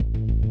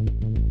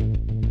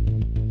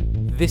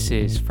This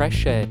is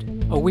Fresh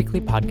Ed, a weekly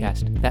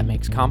podcast that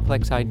makes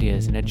complex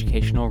ideas in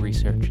educational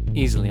research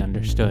easily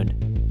understood.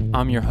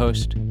 I'm your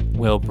host,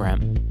 Will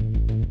Brem.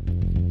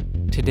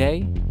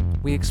 Today,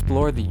 we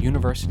explore the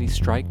university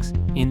strikes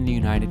in the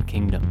United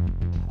Kingdom.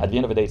 At the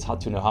end of the day, it's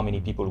hard to know how many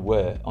people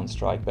were on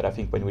strike, but I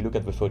think when we look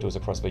at the photos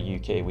across the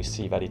UK, we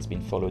see that it's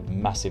been followed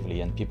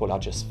massively and people are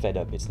just fed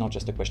up. It's not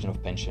just a question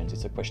of pensions,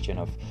 it's a question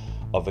of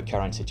the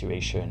current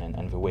situation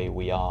and the way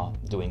we are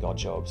doing our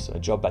jobs. A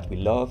job that we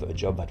love, a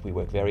job that we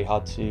work very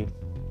hard to.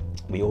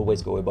 We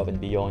always go above and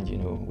beyond,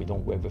 we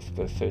don't work the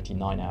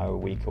 39-hour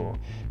week or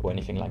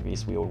anything like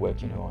this. We all work,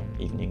 on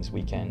evenings,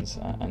 weekends,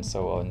 and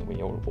so on.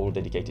 We are all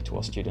dedicated to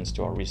our students,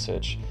 to our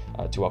research,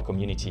 to our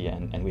community,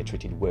 and we're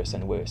treated worse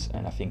and worse.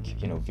 And I think,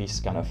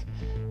 this kind of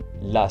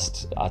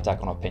last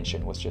attack on our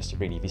pension was just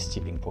really this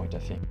tipping point, I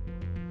think.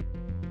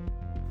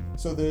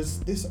 So there's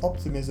this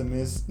optimism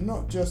is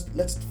not just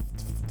let's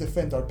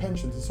defend our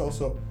pensions, it's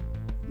also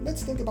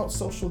let's think about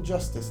social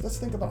justice. Let's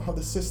think about how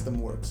the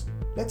system works.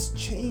 Let's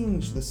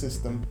change the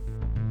system.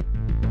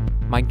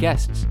 My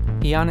guests,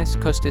 Ioannis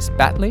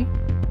Kostis-Batley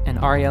and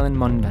Ari-Ellen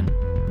Mundan,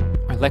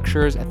 are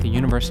lecturers at the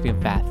University of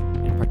Bath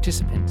and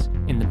participants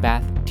in the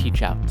Bath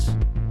Teach-Outs.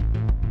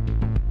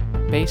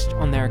 Based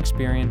on their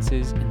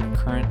experiences in the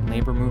current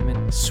labour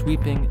movement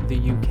sweeping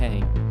the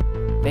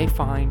UK, they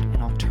find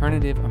an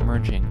alternative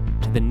emerging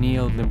to the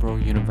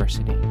neoliberal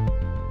university.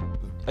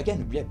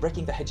 Again,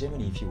 breaking the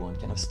hegemony, if you want,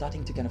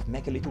 starting to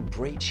make a little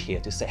bridge here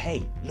to say,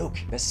 hey, look,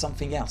 there's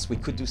something else. We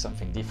could do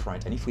something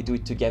different, and if we do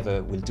it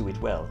together, we'll do it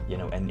well,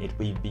 and it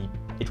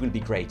will be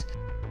great.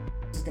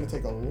 This is going to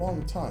take a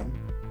long time,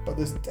 but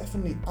there's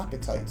definitely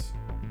appetite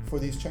for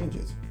these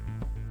changes.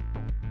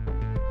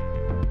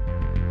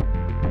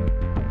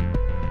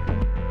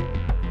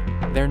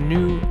 Their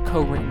new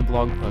co-written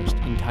blog post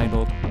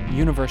entitled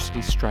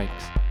University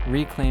Strikes: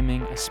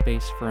 Reclaiming a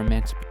Space for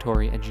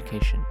Emancipatory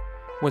Education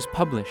was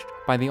published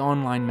by the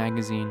online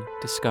magazine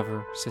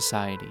Discover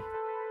Society.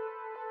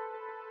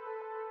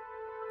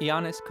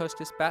 Ioannis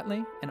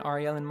Kostis-Batley and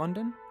Ari-Ellen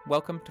Mundan,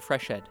 welcome to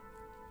Fresh Ed.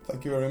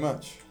 Thank you very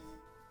much.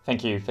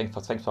 Thank you. Thanks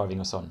for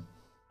having us on.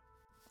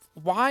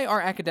 Why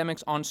are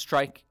academics on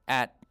strike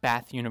at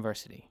Bath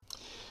University?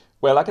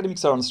 Well,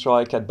 academics are on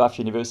strike at Bath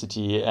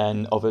University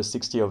and over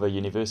 60 other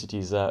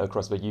universities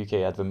across the UK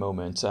at the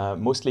moment,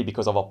 mostly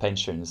because of our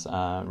pensions,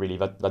 really.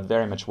 That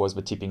very much was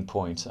the tipping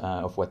point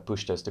of what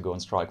pushed us to go on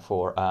strike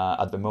for,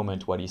 at the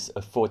moment, what is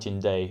a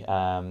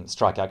 14-day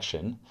strike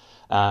action.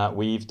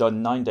 We've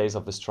done 9 days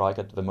of the strike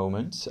at the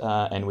moment,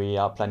 and we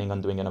are planning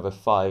on doing another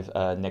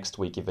 5 next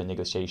week if the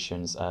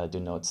negotiations do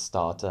not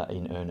start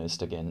in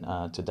earnest again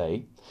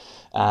today.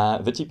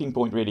 The tipping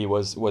point really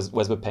was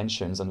the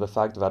pensions and the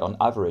fact that on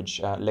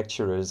average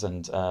lecturers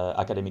and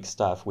academic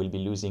staff will be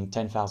losing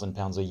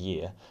 £10,000 a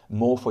year,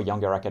 more for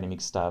younger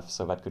academic staff,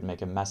 so that could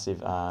make a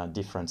massive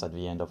difference at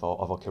the end of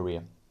our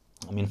career.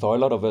 I mean, for a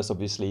lot of us,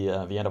 obviously,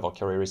 the end of our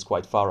career is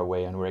quite far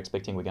away, and we're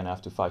expecting we're going to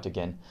have to fight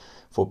again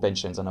for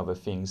pensions and other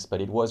things.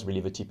 But it was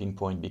really the tipping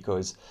point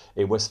because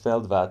it was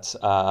felt that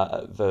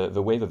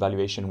the way the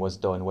valuation was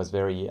done was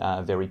very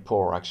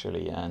poor,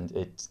 actually, and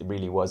it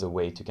really was a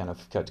way to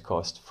cut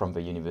costs from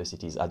the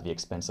universities at the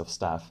expense of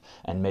staff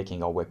and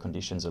making our work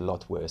conditions a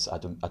lot worse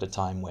at a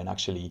time when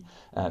actually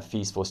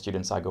fees for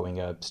students are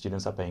going up,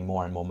 students are paying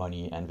more and more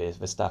money, and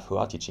the staff who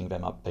are teaching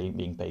them are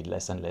being paid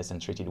less and less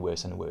and treated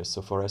worse and worse.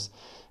 So for us,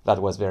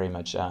 that was very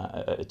much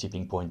a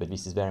tipping point, but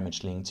this is very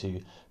much linked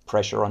to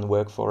pressure on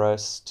work for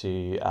us,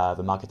 to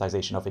the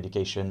marketization of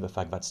education, the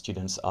fact that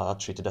students are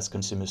treated as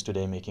consumers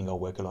today, making our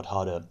work a lot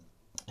harder,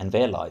 and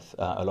their life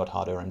a lot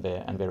harder, and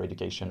their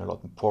education a lot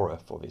poorer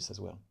for this as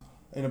well.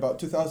 In about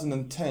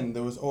 2010,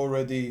 there was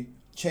already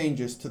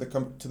changes to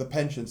the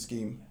pension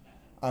scheme,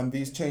 and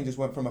these changes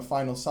went from a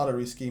final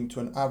salary scheme to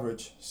an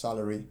average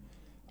salary,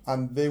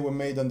 and they were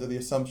made under the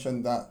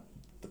assumption that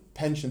the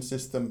pension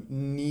system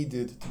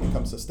needed to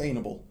become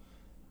sustainable.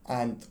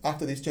 And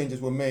after these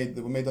changes were made,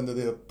 they were made under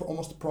the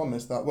almost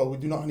promise that, well, we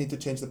do not need to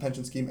change the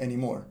pension scheme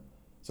anymore.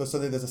 So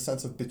suddenly there's a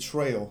sense of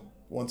betrayal,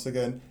 once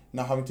again,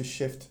 now having to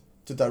shift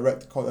to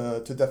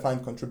to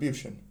defined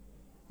contribution.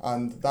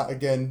 And that,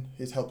 again,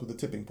 is helped with the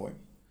tipping point.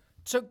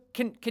 So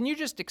can you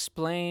just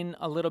explain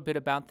a little bit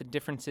about the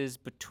differences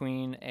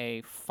between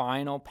a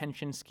final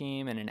pension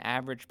scheme and an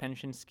average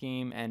pension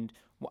scheme? And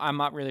I'm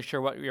not really sure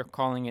what you're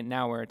calling it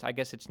now, where I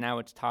guess it's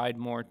tied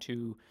more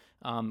to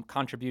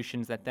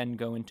contributions that then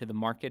go into the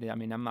market. I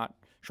mean, I'm not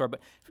sure,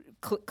 but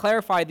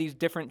clarify these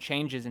different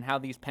changes and how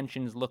these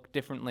pensions look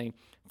differently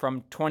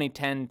from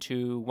 2010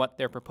 to what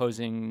they're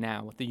proposing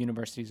now, what the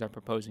universities are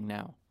proposing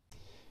now.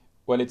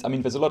 Well, I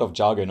mean, there's a lot of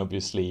jargon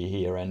obviously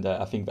here, and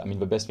I think, I mean,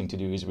 the best thing to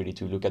do is really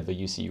to look at the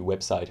UCU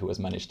website, who has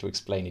managed to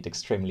explain it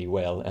extremely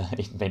well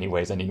in many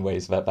ways, and in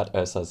ways that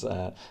us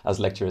as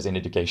lecturers in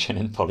education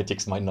and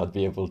politics might not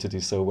be able to do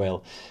so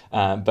well.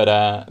 But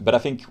I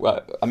think,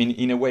 well, I mean,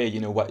 in a way,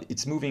 what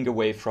it's moving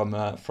away from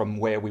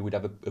where we would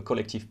have a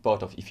collective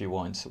pot of, if you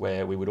want,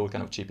 where we would all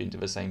kind of chip into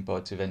the same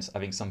pot, to then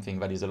having something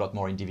that is a lot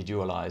more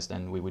individualized,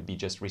 and we would be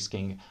just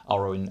risking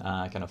our own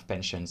kind of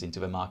pensions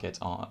into the market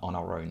on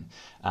our own.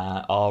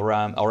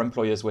 Our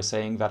employers were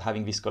saying that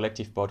having this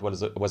collective pot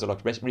was a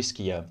lot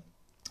riskier.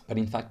 But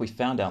in fact, we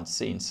found out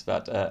since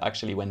that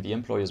actually when the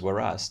employers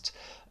were asked,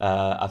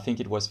 I think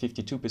it was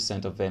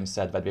 52% of them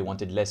said that they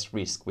wanted less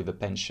risk with the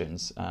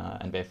pensions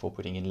and therefore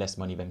putting in less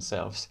money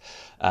themselves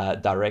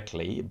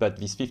directly. But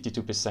these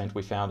 52%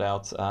 we found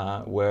out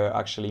were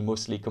actually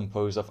mostly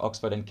composed of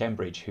Oxford and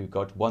Cambridge, who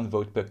got 1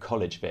 vote per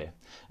college there,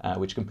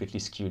 which completely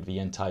skewed the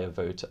entire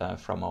vote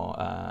from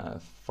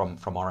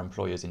our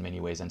employers in many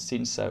ways. And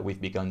since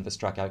we've begun the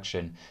strike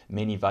action,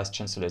 many vice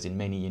chancellors in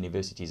many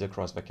universities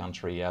across the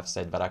country have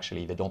said that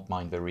actually they don't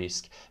mind the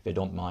risk, they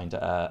don't mind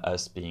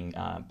us being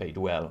paid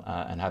well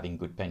and having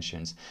good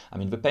pensions. I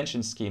mean, the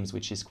pension schemes,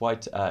 which is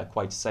quite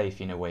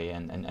safe in a way,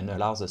 and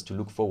allows us to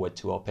look forward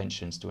to our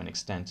pensions to an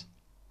extent,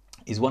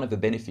 is one of the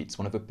benefits,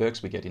 one of the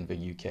perks we get in the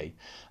UK.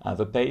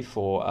 The pay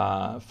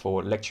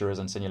for lecturers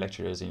and senior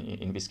lecturers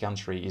in this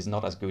country is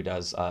not as good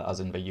as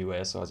in the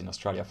US or as in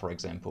Australia, for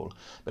example.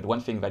 But one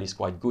thing that is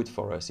quite good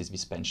for us is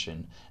this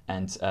pension.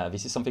 And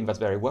this is something that's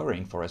very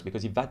worrying for us,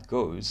 because if that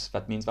goes,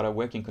 that means that our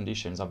working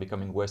conditions are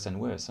becoming worse and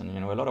worse. And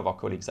a lot of our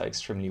colleagues are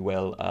extremely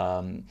well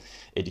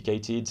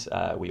educated.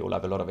 We all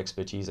have a lot of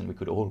expertise, and we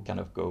could all kind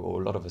of go,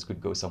 or a lot of us could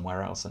go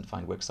somewhere else and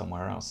find work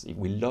somewhere else.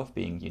 We love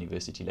being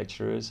university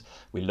lecturers.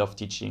 We love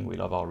teaching. We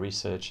love our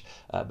research,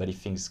 but if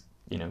things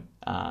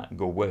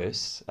go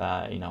worse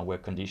in our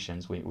work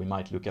conditions, we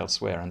might look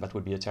elsewhere, and that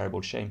would be a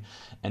terrible shame.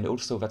 And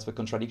also, that's the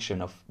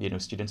contradiction of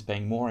students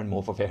paying more and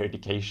more for their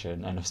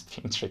education and us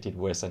being treated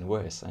worse and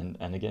worse.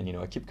 And again,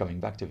 I keep coming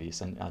back to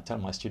this, and I tell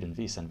my students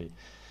this, and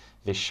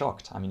they're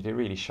shocked. I mean, they're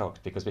really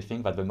shocked, because they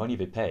think that the money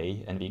they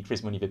pay and the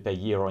increased money they pay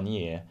year on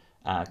year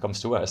comes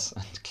to us,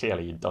 and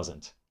clearly it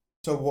doesn't.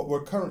 So what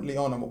we're currently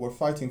on and what we're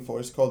fighting for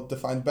is called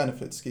Defined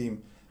Benefit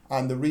Scheme,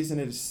 and the reason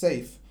it is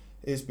safe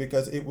is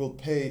because it will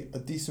pay a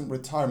decent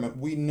retirement.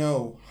 We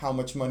know how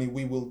much money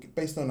we will,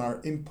 based on our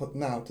input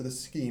now to the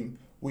scheme,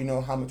 we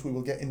know how much we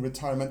will get in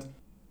retirement.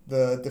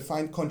 The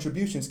defined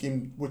contribution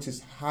scheme, which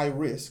is high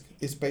risk,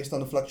 is based on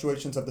the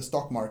fluctuations of the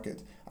stock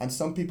market. And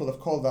some people have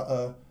called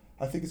that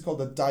I think it's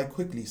called a die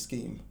quickly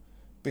scheme,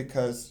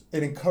 because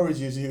it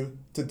encourages you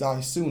to die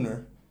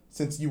sooner,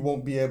 since you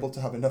won't be able to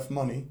have enough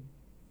money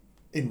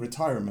in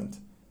retirement.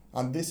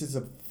 And this is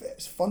a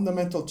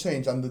fundamental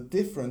change, and the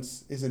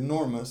difference is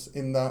enormous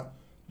in that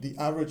the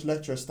average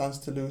lecturer stands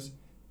to lose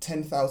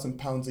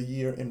 £10,000 a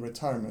year in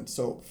retirement.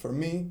 So for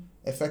me,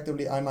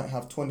 effectively, I might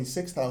have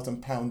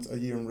 £26,000 a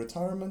year in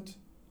retirement.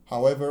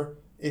 However,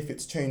 if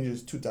it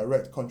changes to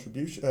direct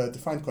contribution,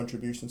 defined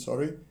contribution,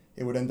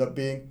 it would end up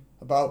being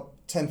about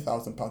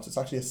 £10,000. It's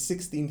actually a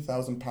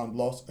 £16,000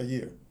 loss a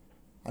year.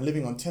 And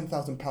living on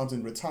 £10,000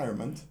 in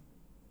retirement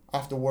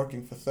after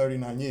working for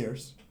 39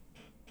 years,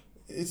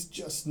 it's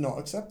just not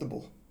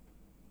acceptable.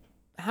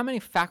 How many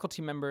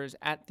faculty members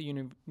at the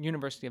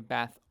University of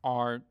Bath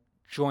are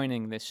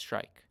joining this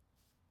strike?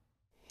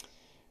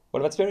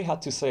 Well, that's very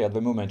hard to say at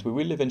the moment. We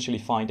will eventually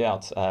find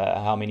out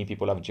how many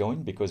people have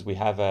joined, because we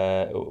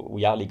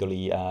are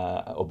legally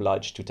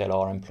obliged to tell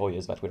our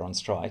employers that we're on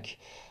strike.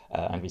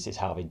 And this is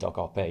how they dock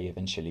our pay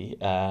eventually.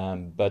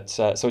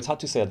 So it's hard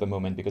to say at the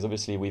moment, because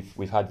obviously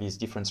we've had these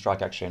different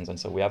strike actions, and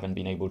so we haven't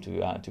been able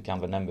to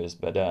count the numbers.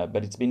 But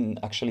it's been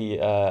actually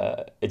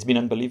it's been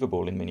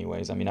unbelievable in many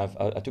ways. I mean,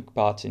 I took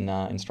part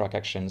in strike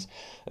actions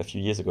a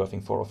few years ago, I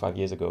think 4 or 5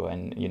 years ago,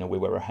 and we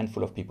were a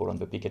handful of people on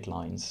the picket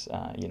lines,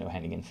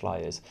 handing in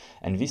flyers.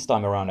 And this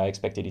time around, I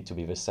expected it to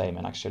be the same,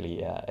 and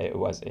actually it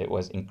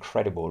was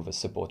incredible, the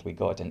support we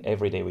got, and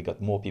every day we got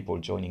more people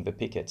joining the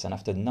pickets. And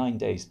after 9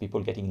 days,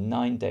 people getting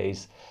 9 days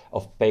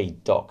of pay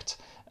docked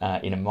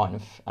in a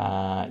month.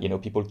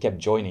 People kept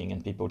joining,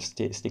 and people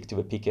stick to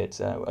the picket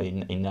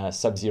in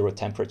sub-zero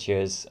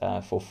temperatures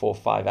for 4 or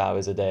 5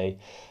 hours a day.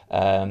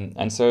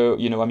 And so,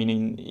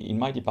 in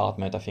my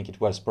department, I think it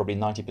was probably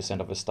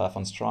 90% of the staff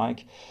on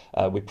strike.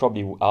 We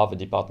probably are the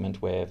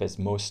department where there's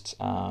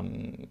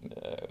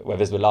where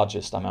there's the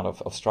largest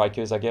amount of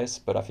strikers, I guess.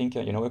 But I think,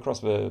 across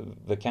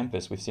the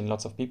campus, we've seen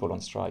lots of people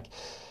on strike.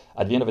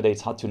 At the end of the day,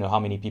 it's hard to know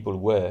how many people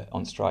were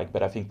on strike,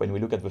 but I think when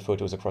we look at the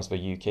photos across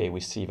the UK, we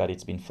see that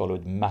it's been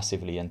followed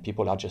massively, and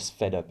people are just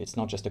fed up. It's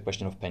not just a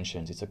question of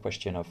pensions, it's a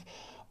question of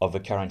the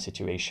current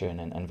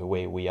situation and the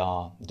way we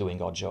are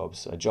doing our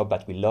jobs. A job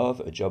that we love,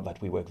 a job that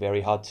we work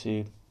very hard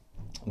to.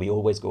 We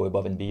always go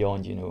above and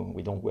beyond,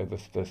 we don't work the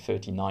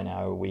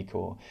 39-hour week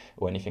or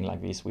anything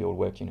like this. We all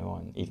work,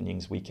 on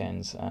evenings,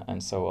 weekends,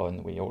 and so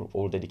on. We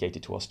all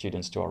dedicated to our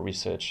students, to our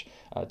research,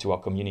 to our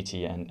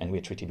community, and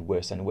we're treated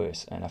worse and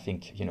worse. And I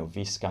think,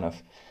 this kind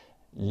of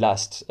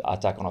last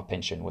attack on our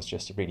pension was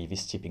just really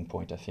this tipping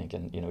point, I think.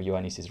 And,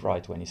 Ioannis is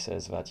right when he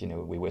says that,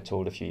 we were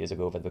told a few years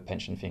ago that the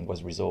pension thing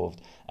was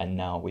resolved. And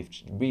now with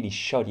really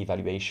shoddy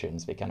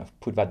evaluations, they kind of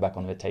put that back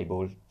on the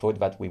table, thought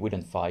that we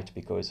wouldn't fight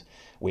because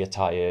we are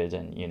tired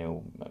and,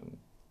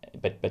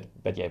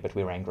 but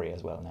we're angry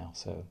as well now.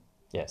 So,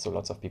 so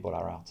lots of people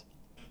are out.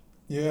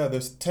 Yeah,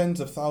 there's tens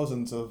of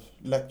thousands of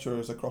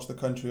lecturers across the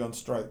country on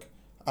strike.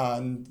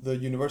 And the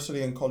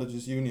University and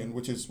Colleges Union,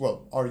 which is,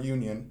 our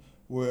union,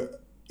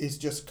 is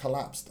just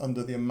collapsed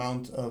under the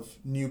amount of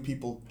new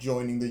people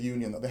joining the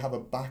union, that they have a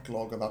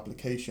backlog of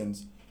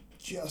applications.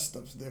 Just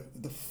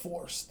the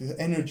force, the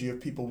energy of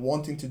people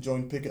wanting to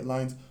join picket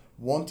lines,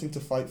 wanting to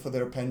fight for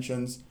their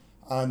pensions.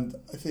 And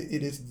I think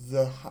it is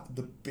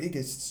the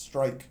biggest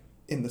strike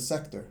in the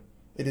sector.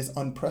 It is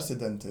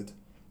unprecedented.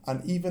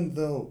 And even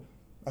though,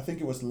 I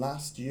think it was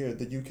last year,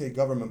 the UK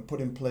government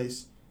put in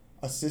place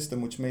a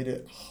system which made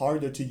it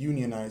harder to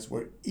unionize,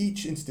 where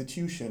each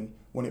institution,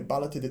 when it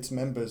balloted its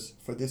members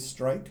for this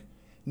strike,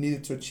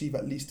 needed to achieve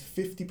at least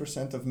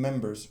 50% of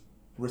members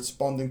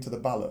responding to the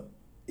ballot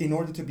in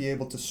order to be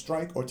able to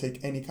strike or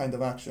take any kind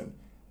of action.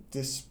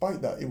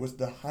 Despite that, it was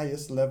the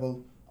highest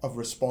level of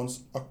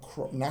response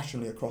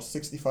nationally across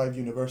 65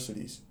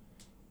 universities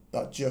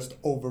that just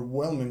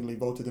overwhelmingly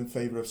voted in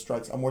favor of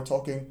strikes. And we're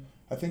talking,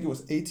 I think it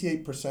was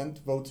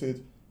 88%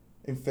 voted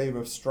in favor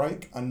of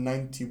strike and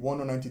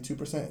 91 or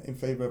 92% in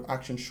favor of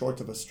action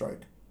short of a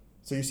strike.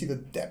 So you see the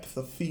depth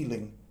of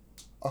feeling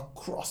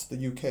across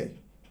the UK.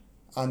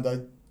 And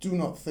I do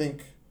not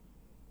think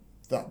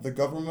that the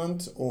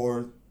government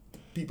or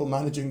people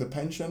managing the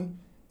pension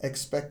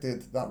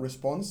expected that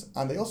response.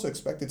 And they also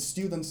expected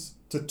students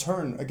to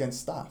turn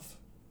against staff.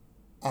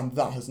 And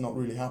that has not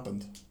really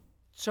happened.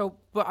 So,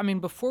 but I mean,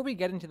 before we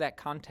get into that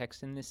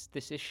context and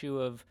this issue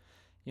of,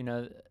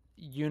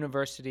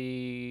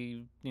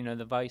 university,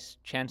 the vice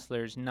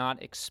chancellors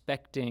not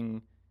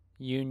expecting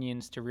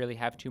unions to really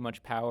have too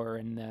much power,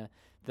 and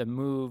the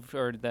move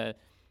or the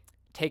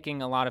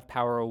taking a lot of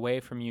power away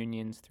from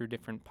unions through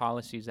different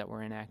policies that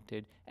were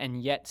enacted,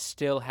 and yet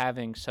still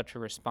having such a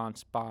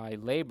response by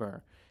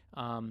labor.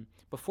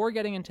 Before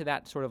getting into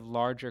that sort of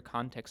larger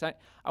context,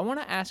 I want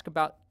to ask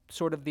about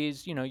sort of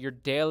these, your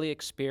daily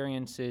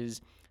experiences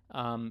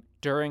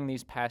during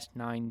these past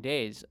 9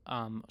 days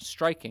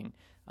striking.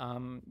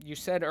 You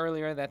said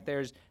earlier that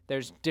there's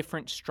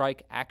different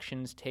strike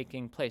actions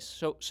taking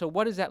place. So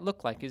what does that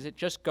look like? Is it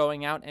just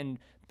going out and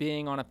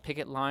being on a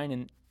picket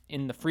line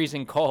in the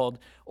freezing cold,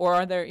 or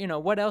are there,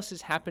 what else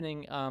is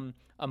happening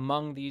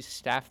among these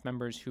staff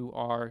members who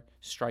are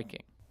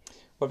striking?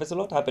 Well, there's a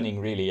lot happening,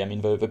 really. I mean,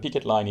 the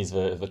picket line is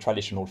the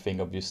traditional thing,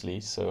 obviously.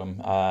 So,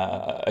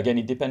 again,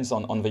 it depends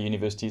on the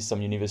universities.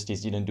 Some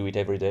universities didn't do it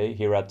every day.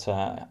 Here at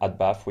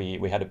Bath,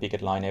 we had a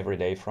picket line every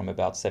day from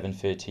about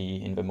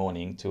 7:30 in the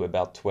morning to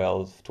about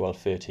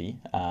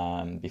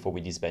 12:30 before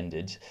we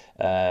disbanded.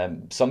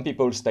 Some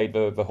people stayed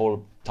the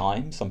whole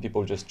time. Some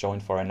people just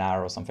joined for an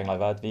hour or something like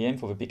that. The aim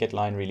for the picket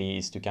line really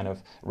is to kind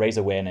of raise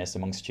awareness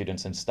among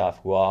students and staff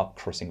who are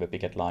crossing the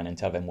picket line and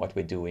tell them what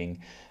we're doing,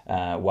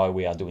 why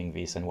we are doing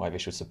this, and why they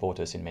should support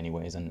us in many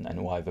ways,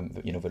 and why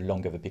the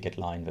longer the picket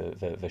line,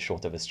 the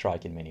shorter the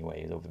strike in many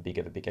ways, or the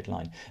bigger the picket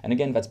line. And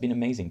again, that's been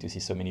amazing to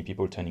see so many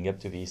people turning up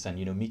to this and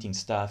meeting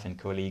staff and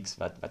colleagues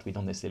that we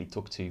don't necessarily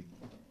talk to,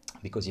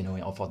 because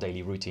of our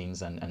daily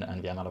routines and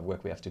the amount of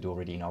work we have to do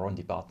already in our own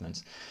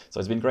departments. So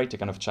it's been great to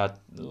kind of chat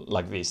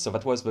like this. So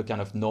that was the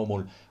kind of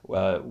normal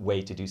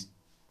way to do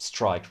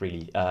strike,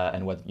 really,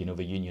 and what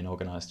the union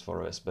organized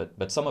for us.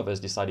 But some of us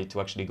decided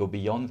to actually go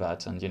beyond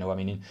that, and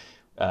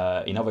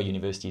in other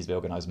universities they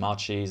organized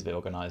marches, they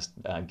organized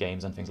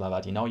games and things like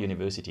that. In our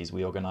universities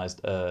we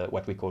organized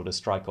what we called a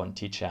strike on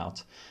teach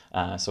out.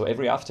 So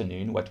every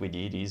afternoon what we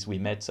did is we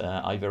met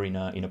either in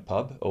a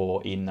pub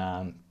or in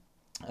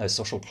a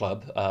social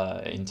club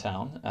in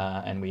town,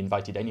 and we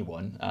invited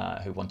anyone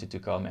who wanted to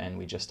come, and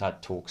we just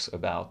had talks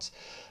about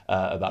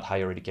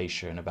higher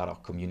education, about our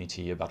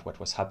community, about what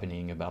was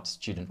happening, about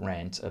student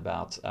rent,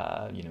 about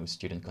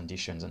student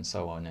conditions and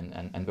so on.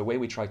 And the way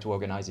we tried to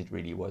organize it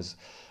really was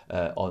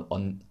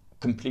on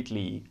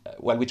completely,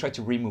 we try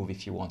to remove,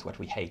 if you want, what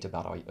we hate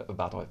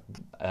about our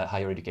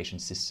higher education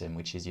system,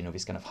 which is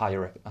this kind of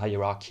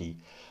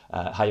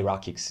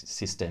hierarchic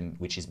system,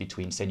 which is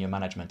between senior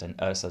management and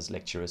us as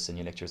lecturers,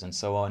 senior lecturers, and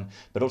so on,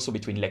 but also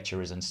between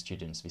lecturers and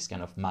students, this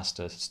kind of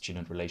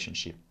master-student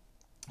relationship.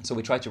 So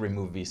we try to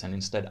remove this and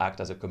instead act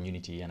as a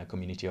community and a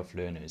community of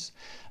learners.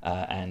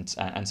 And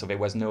so there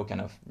was no kind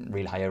of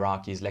real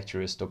hierarchies.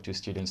 Lecturers talk to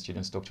students,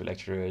 students talk to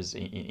lecturers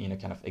in a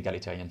kind of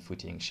egalitarian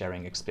footing,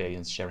 sharing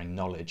experience, sharing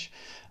knowledge,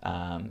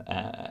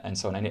 and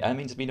so on. And I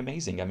mean, it's been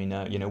amazing. I mean,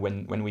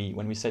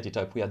 when we set it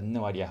up, we had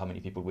no idea how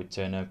many people would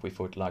turn up. We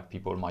thought like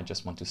people might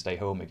just want to stay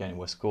home. Again, it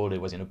was cold. It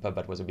was in a pub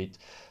that was a bit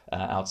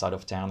outside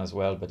of town as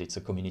well, but it's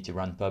a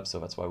community-run pub, so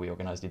that's why we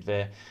organized it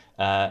there.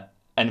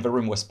 and the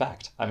room was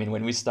packed. I mean,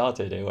 when we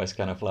started, it was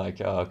kind of like,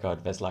 oh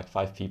God, there's like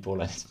 5 people,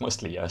 and it's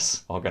mostly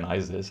us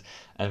organizers.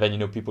 And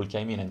then people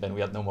came in, and then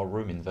we had no more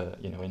room in the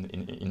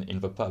in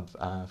the pub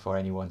for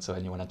anyone. So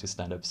anyone had to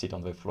stand up, sit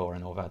on the floor,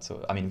 and all that.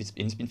 So I mean,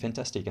 it's been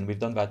fantastic, and we've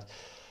done that.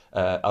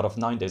 Out of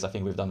 9 days, I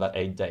think we've done that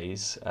 8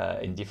 days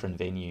in different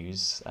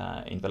venues.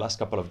 In the last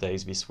couple of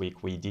days this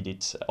week, we did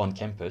it on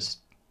campus,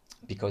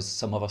 because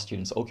some of our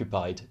students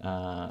occupied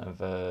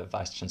the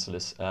Vice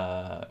Chancellor's,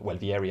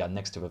 the area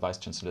next to the Vice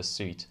Chancellor's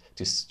suite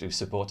to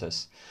support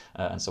us.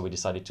 And so we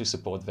decided to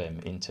support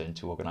them in turn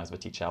to organize the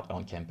Teach Out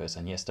on campus.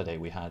 And yesterday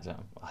we had,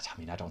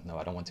 I don't know,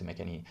 I don't want to make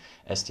any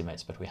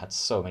estimates, but we had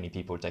so many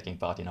people taking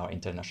part in our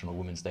International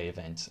Women's Day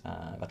event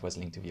that was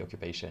linked to the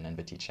occupation and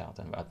the Teach Out.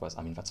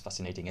 And that's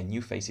fascinating. And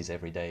new faces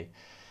every day,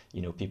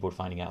 people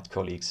finding out,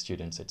 colleagues,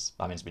 students. It's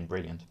been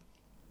brilliant.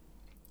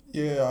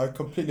 Yeah, I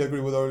completely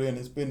agree with Aurélien.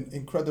 It's been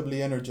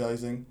incredibly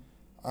energizing.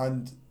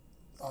 And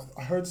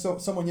I heard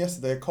someone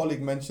yesterday, a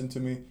colleague mentioned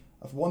to me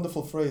a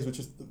wonderful phrase, which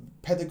is the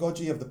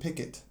pedagogy of the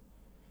picket.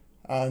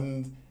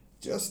 And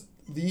just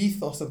the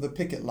ethos of the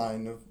picket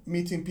line, of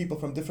meeting people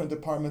from different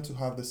departments who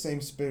have the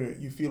same spirit.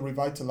 You feel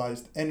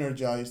revitalized,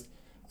 energized.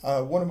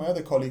 One of my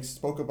other colleagues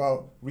spoke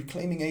about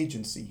reclaiming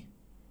agency.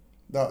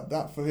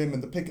 That for him in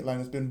the picket line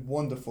has been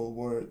wonderful,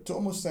 where to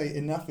almost say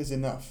enough is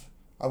enough.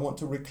 I want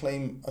to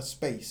reclaim a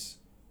space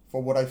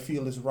for what I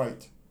feel is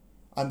right.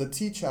 And the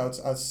Teach Outs,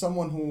 as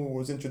someone who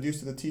was introduced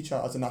to the Teach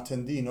Out as an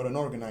attendee, not an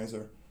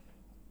organizer,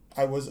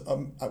 I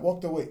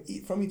walked away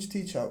from each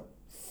Teach Out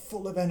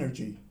full of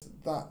energy.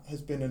 That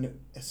has been an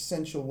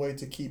essential way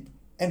to keep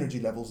energy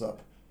levels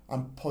up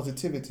and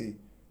positivity,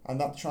 and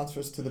that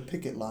transfers to the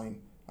picket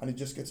line, and it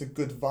just gets a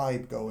good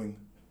vibe going.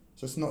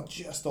 So it's not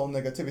just all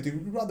negativity.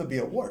 We'd rather be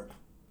at work,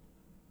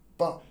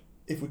 but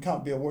if we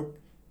can't be at work,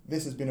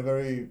 this has been a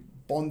very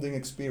bonding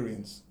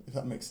experience, if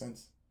that makes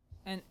sense.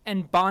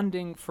 And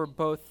bonding for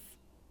both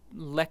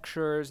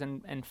lecturers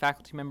and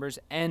faculty members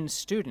and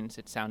students,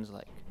 it sounds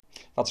like.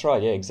 That's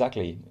right, yeah,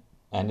 exactly.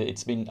 And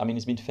it's been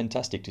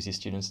fantastic to see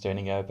students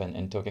turning up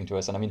and talking to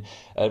us. And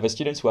the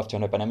students who have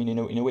turned up, and in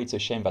a way it's a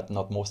shame that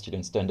not more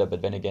students turned up,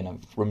 but then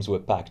again, rooms were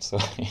packed. So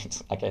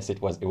I guess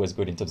it was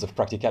good in terms of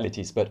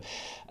practicalities. But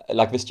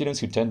the students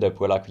who turned up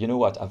were like, you know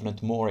what, I've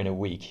learned more in a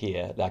week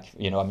here.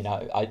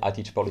 I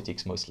teach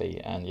politics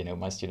mostly. And,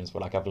 my students were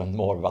like, I've learned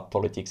more about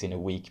politics in a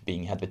week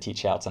being at the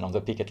Teach Outs and on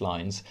the picket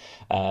lines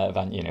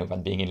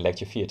than being in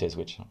lecture theatres,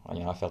 which,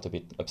 I felt a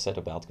bit upset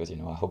about, because,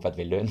 I hope that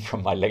they learn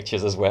from my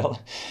lectures as well.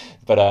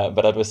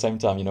 But at the same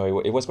time,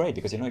 it was great,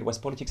 because, it was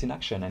politics in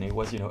action, and it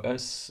was,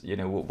 us,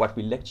 what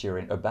we lecture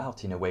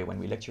about, in a way, when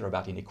we lecture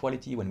about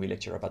inequality, when we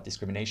lecture about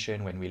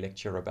discrimination, when we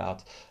lecture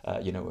about,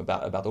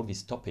 about all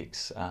these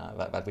topics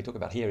that we talk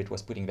about here, it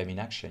was putting them in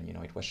action.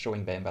 It was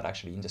showing them that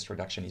actually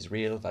industrial action is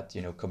real, that,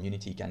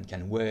 community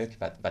can work,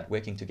 that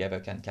working together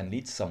can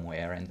lead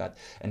somewhere, and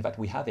that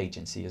we have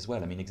agency as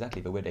well.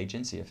 Exactly, the word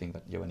agency, I think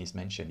that Ioannis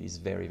mentioned, is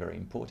very, very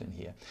important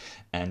here.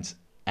 And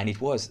it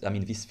was,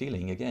 this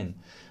feeling, again,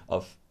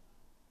 of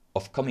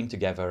coming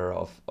together,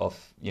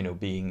 of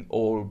being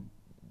all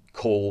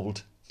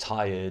cold,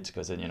 tired,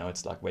 because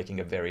it's like waking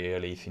up very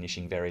early,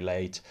 finishing very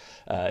late.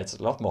 It's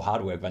a lot more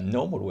hard work than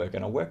normal work,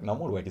 and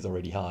normal work is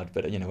already hard.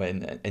 But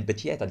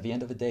but yet at the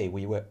end of the day,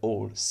 we were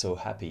all so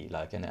happy,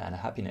 and a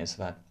happiness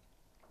that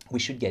we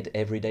should get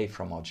every day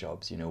from our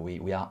jobs.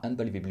 We are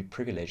unbelievably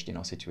privileged in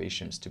our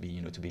situations to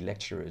be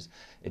lecturers.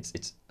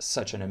 It's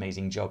such an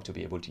amazing job to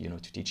be able to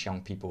to teach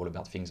young people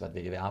about things that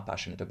they are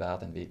passionate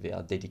about, and they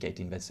are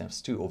dedicating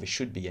themselves to, or they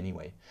should be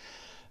anyway.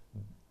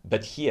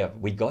 But here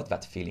we got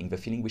that feeling, the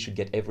feeling we should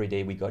get every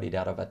day. We got it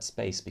out of that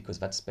space, because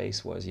that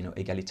space was,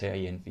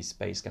 egalitarian. This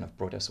space kind of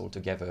brought us all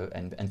together,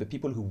 and the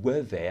people who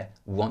were there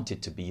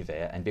wanted to be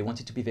there, and they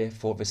wanted to be there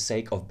for the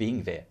sake of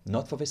being there,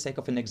 not for the sake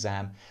of an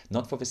exam,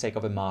 not for the sake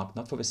of a mark,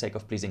 not for the sake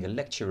of pleasing a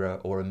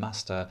lecturer or a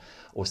master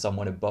or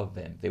someone above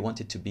them. They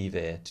wanted to be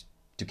there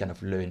to kind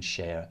of learn,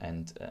 share,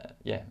 and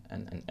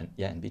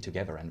be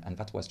together, and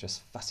that was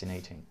just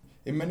fascinating.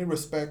 In many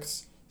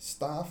respects,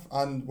 staff,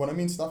 and when I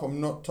mean staff, I'm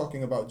not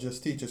talking about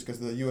just teachers, because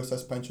the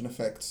USS pension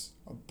affects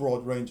a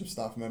broad range of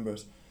staff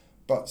members,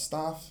 but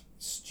staff,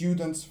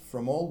 students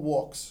from all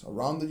walks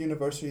around the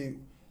university.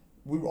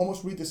 We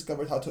almost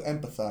rediscovered how to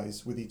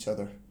empathize with each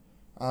other,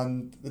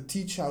 and the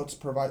Teach Outs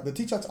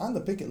and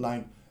the picket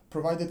line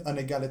provided an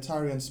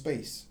egalitarian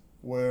space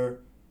where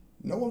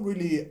no one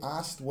really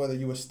asked whether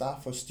you were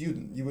staff or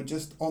student. You were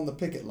just on the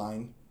picket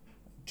line,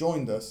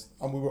 joined us,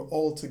 and we were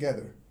all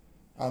together.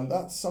 And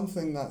that's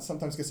something that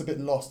sometimes gets a bit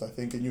lost, I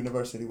think, in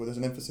university, where there's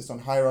an emphasis on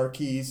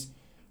hierarchies,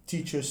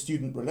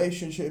 teacher-student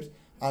relationships,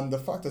 and the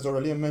fact, as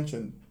Aurélien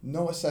mentioned,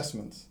 no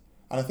assessments.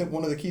 And I think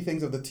one of the key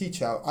things of the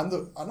Teach Out, and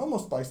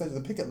almost by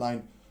extension the picket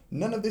line,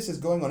 none of this is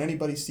going on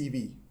anybody's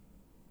CV.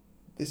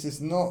 This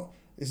is not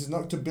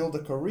to build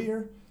a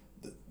career.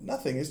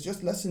 Nothing. It's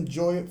just, let's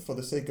enjoy it for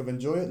the sake of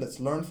enjoy it.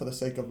 Let's learn for the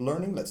sake of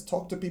learning. Let's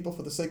talk to people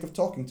for the sake of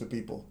talking to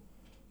people.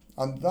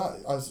 And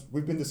that, as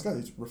we've been discussing,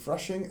 it's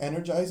refreshing,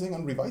 energizing,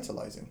 and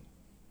revitalizing.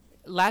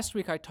 last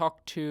week I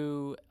talked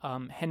to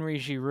Henry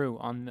Giroux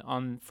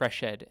on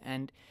Fresh Ed,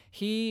 and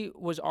he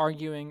was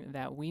arguing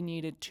that we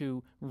needed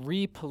to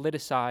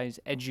repoliticize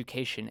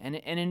education, and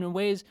in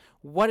ways,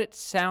 what it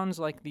sounds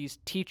like these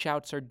teach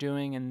outs are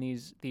doing and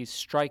these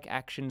strike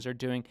actions are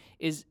doing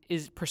is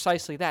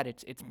precisely that.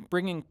 It's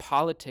bringing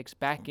politics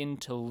back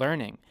into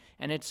learning,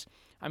 and it's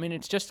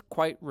just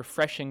quite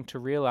refreshing to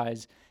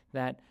realize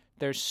that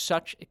there's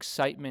such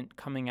excitement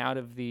coming out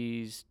of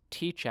these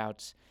teach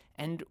outs,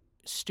 and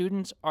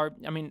students are,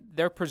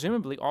 they're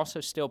presumably also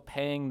still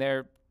paying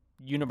their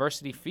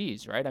university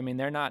fees, right?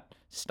 They're not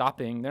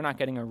stopping, they're not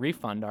getting a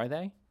refund, are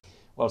they?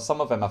 Well, some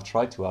of them have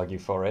tried to argue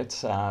for it.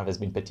 There's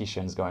been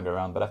petitions going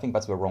around, but I think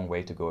that's the wrong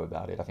way to go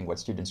about it. I think what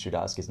students should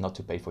ask is not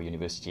to pay for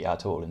university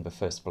at all in the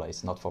first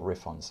place, not for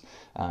refunds,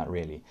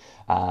 really.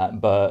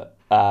 But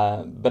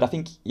I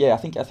think, I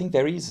think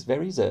there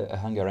is a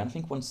hunger, and I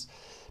think once.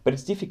 But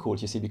it's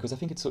difficult, you see, because I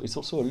think it's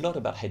also a lot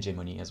about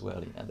hegemony as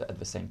well at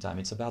the same time.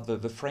 It's about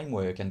the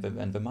framework and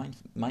the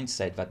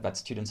mindset that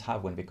students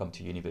have when they come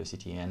to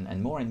university.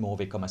 And more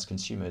they come as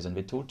consumers, and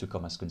they're told to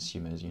come as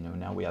consumers.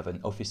 Now we have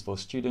an office for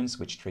students,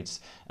 which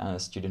treats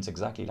students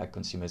exactly like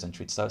consumers and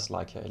treats us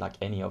like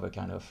any other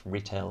kind of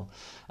retailer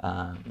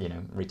on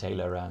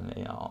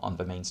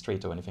the main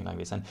street or anything like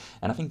this. And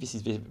I think this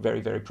is very,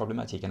 very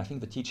problematic. And I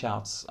think the teach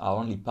outs are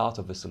only part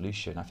of the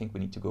solution. I think we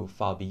need to go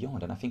far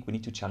beyond, and I think we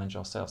need to challenge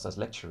ourselves as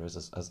lecturers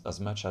as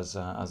much as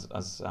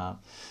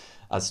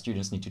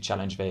students need to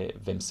challenge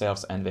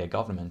themselves and their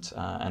government.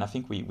 And I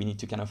think we need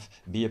to kind of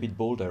be a bit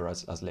bolder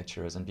as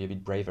lecturers and be a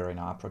bit braver in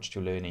our approach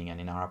to learning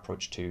and in our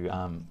approach to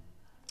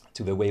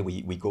the way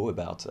we go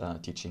about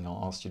teaching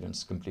our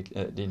students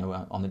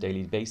on a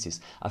daily basis.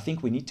 I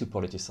think we need to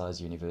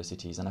politicize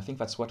universities, and I think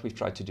that's what we've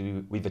tried to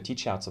do with the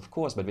teach outs, of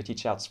course, but the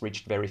teach outs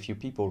reached very few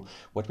people.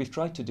 What we've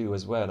tried to do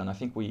as well, and I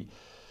think we've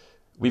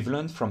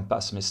learned from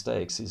past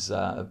mistakes, is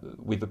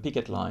with the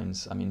picket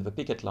lines. The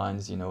picket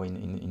lines, in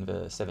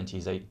the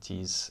 70s,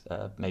 80s,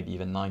 maybe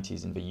even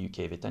 90s in the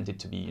UK, they tended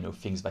to be,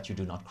 things that you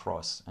do not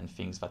cross, and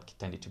things that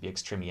tended to be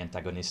extremely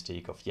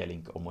antagonistic, of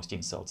yelling almost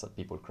insults at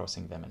people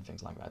crossing them and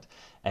things like that.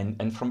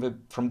 And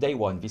from day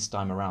one, this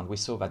time around, we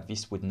saw that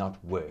this would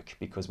not work,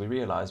 because we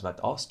realized that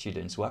our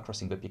students who are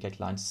crossing the picket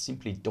lines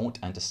simply don't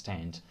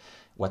understand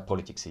what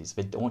politics is.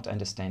 They don't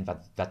understand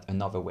that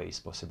another way is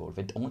possible.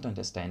 They don't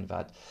understand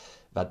that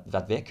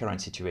their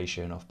current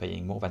situation of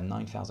paying more than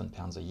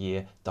 £9,000 a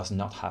year does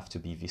not have to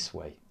be this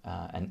way.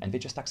 And they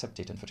just accept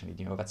it,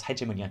 unfortunately. That's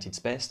hegemony at its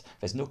best.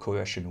 There's no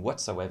coercion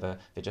whatsoever.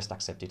 They just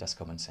accept it as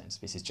common sense.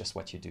 This is just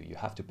what you do. You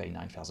have to pay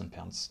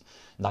 £9,000,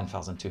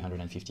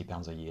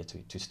 £9,250 a year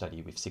to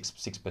study with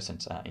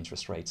 6%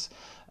 interest rates,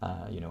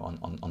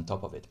 on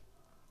top of it.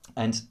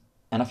 And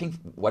I think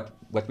what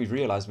we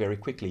realized very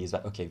quickly is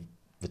that, okay,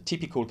 the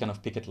typical kind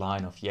of picket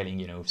line of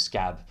yelling,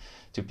 scab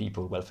to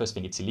people. Well, first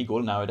thing, it's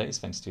illegal nowadays,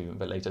 thanks to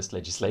the latest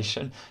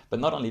legislation. But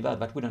not only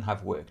that wouldn't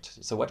have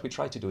worked. So what we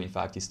try to do, in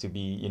fact, is to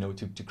be,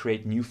 to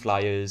create new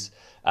flyers.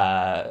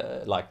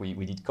 Like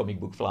we did comic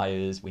book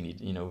flyers. We need,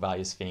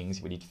 various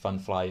things. We did fun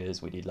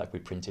flyers. We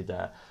printed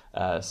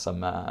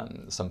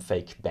some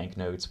fake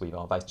banknotes with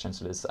our vice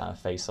chancellor's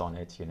face on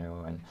it,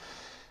 and.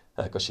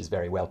 Because she's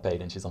very well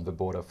paid and she's on the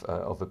board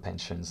of the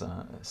pensions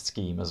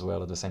scheme as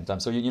well at the same time.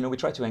 So, we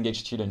try to engage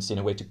students in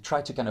a way to try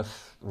to kind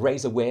of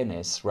raise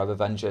awareness rather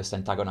than just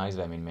antagonize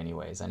them in many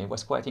ways. And it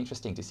was quite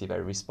interesting to see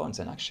their response.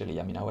 And actually,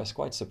 I was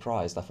quite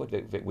surprised. I thought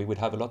that we would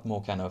have a lot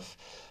more kind of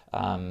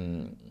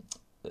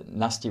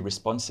nasty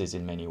responses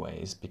in many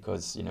ways,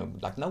 because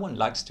no one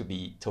likes to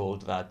be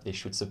told that they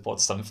should support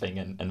something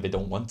and they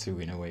don't want to,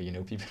 in a way,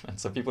 people, and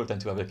so people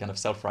tend to have a kind of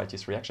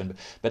self-righteous reaction,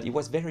 but it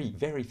was very,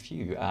 very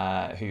few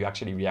who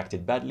actually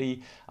reacted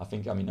badly. I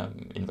think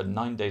in the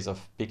 9 days of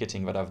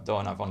picketing that I've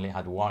done, I've only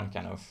had one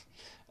kind of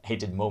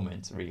hated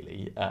moment,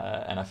 really,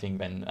 and I think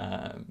then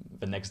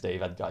the next day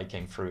that guy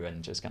came through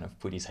and just kind of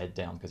put his head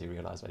down because he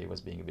realized that he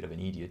was being a bit of an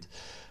idiot.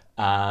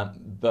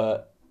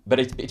 But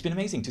it's been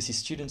amazing to see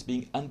students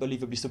being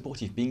unbelievably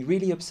supportive, being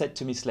really upset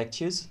to miss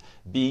lectures,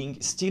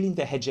 being still in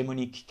their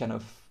hegemonic kind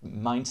of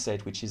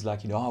mindset, which is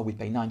like, we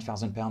pay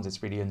 £9,000,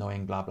 it's really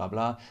annoying, blah, blah,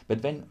 blah.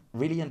 But then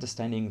really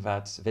understanding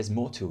that there's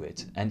more to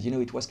it. And,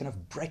 it was kind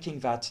of breaking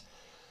that,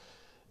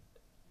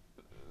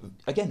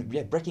 again,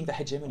 breaking the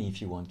hegemony,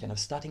 if you want, kind of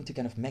starting to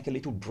kind of make a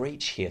little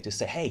breach here to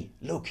say, hey,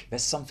 look,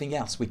 there's something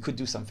else. We could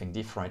do something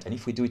different. And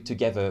if we do it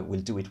together, we'll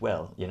do it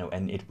well,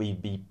 and it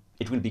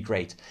will be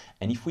great.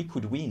 And if we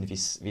could win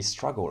this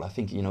struggle, I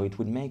think, it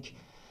would make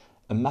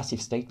a massive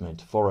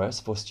statement for us,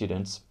 for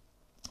students,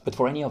 but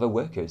for any other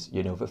workers,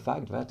 the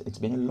fact that it's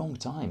been a long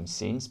time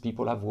since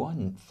people have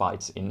won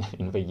fights in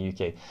the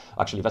UK.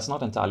 Actually, that's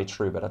not entirely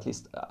true, but at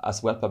least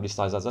as well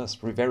publicized as us.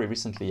 Very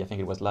recently, I think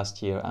it was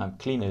last year,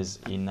 cleaners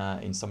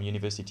in some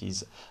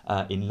universities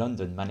in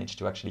London managed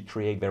to actually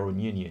create their own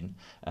union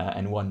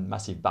and won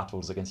massive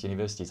battles against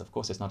universities. Of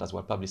course, it's not as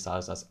well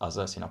publicized as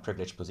us in our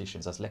privileged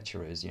positions as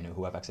lecturers,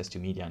 who have access to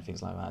media and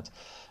things like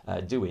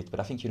that, do it.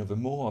 But I think, the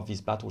more of these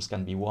battles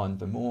can be won,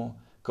 the more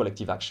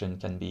collective action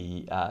can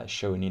be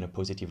shown in a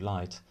positive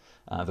light,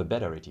 the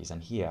better it is.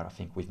 And here, I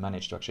think we've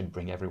managed to actually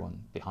bring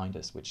everyone behind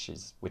us, which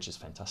is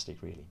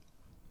fantastic, really.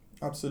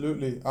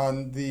 Absolutely.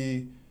 And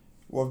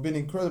what's been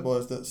incredible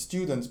is that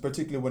students,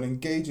 particularly when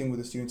engaging with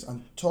the students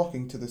and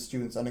talking to the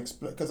students, and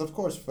because of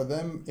course for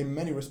them, in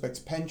many respects,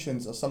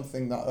 pensions are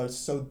something that are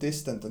so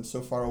distant and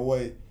so far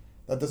away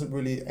that doesn't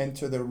really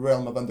enter their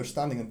realm of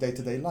understanding in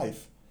day-to-day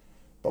life.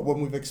 But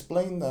when we've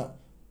explained that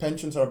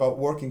pensions are about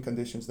working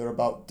conditions, they're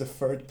about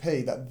deferred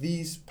pay, that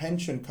these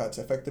pension cuts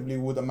effectively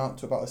would amount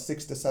to about a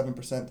 6 to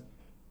 7%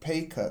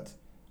 pay cut,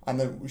 and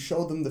then we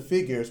show them the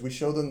figures, we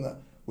show them that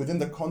within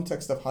the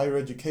context of higher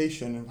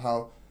education and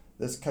how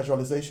there's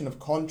casualization of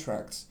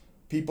contracts,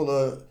 there's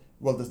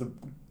the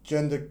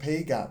gender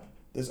pay gap,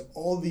 there's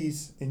all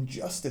these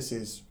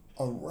injustices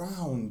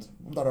around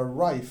that are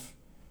rife.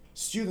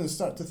 Students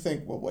start to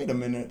think, well, wait a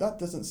minute, that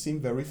doesn't seem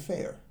very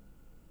fair.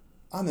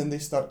 And then they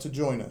start to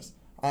join us.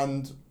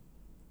 And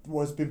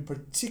what's been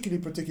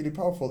particularly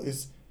powerful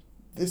is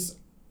this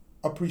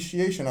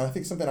appreciation. And I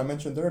think something I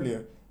mentioned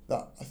earlier,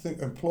 that I think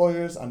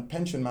employers and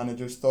pension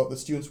managers thought the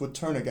students would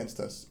turn against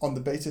us on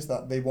the basis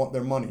that they want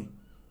their money.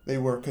 They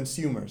were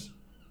consumers.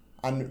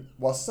 And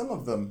while some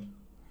of them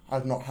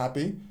are not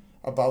happy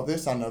about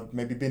this and have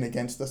maybe been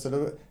against us a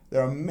little bit,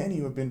 there are many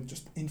who have been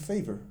just in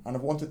favor and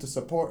have wanted to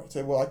support,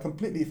 say, well,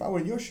 if I were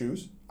in your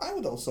shoes, I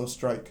would also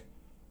strike.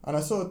 And I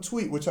saw a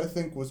tweet which I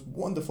think was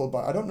wonderful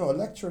by, I don't know, a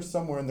lecturer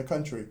somewhere in the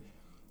country,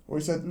 where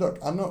he said, look,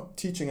 I'm not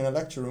teaching in a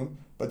lecture room,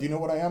 but do you know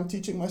what I am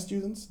teaching my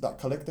students? That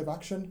collective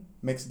action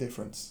makes a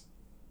difference.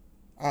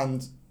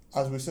 And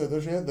as we said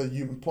earlier, the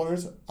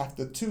employers,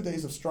 after 2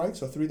 days of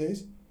strikes or 3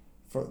 days,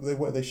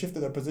 they shifted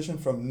their position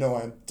from, no,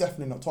 I'm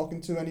definitely not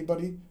talking to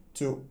anybody,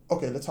 to,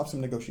 okay, let's have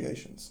some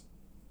negotiations.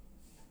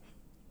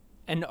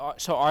 And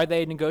so are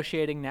they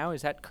negotiating now?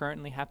 Is that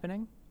currently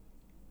happening?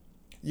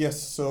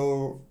 Yes,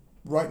 so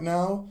right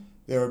now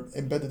they're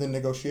embedded in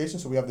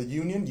negotiations. So we have the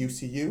union,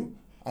 UCU,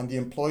 and the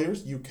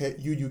employers,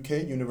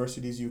 UUK,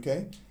 Universities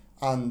UK,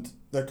 and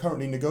they're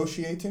currently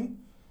negotiating.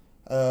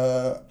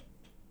 The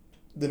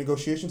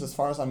negotiations, as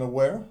far as I'm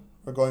aware,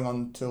 are going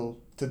on till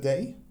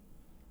today.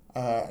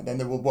 Then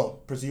they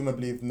will,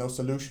 presumably, if no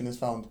solution is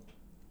found,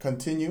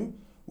 continue.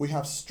 We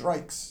have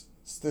strikes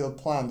still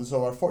planned.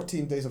 So our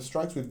 14 days of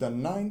strikes, we've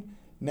done 9.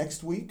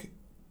 Next week,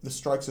 the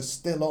strikes are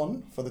still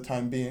on for the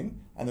time being,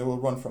 and they will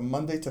run from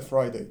Monday to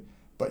Friday.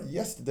 But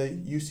yesterday,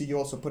 UCU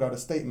also put out a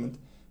statement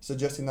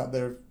suggesting that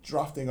they're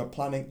drafting or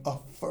planning a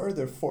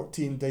further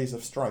 14 days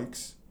of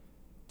strikes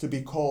to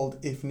be called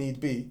if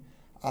need be.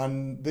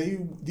 And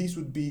these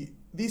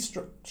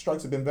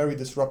strikes have been very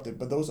disruptive,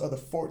 but those other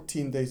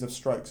 14 days of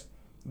strikes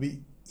would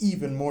be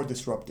even more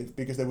disruptive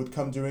because they would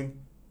come during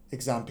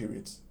exam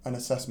periods and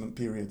assessment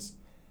periods.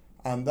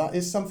 And that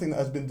is something that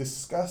has been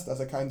discussed as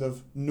a kind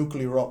of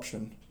nuclear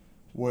option,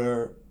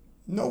 where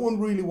no one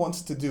really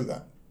wants to do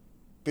that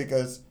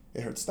because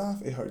it hurts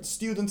staff, it hurts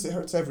students, it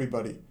hurts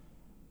everybody.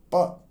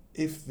 But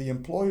if the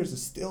employers are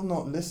still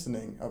not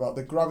listening about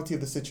the gravity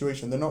of the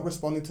situation, they're not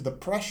responding to the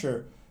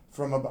pressure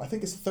from, I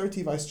think it's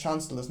 30 vice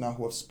chancellors now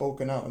who have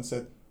spoken out and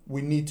said,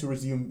 we need to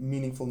resume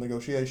meaningful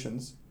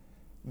negotiations,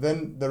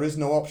 then there is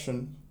no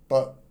option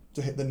but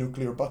to hit the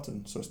nuclear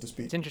button, so to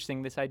speak. It's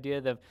interesting, this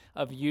idea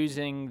of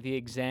using the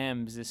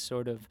exams, this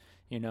sort of,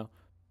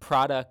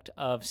 product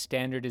of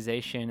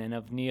standardization and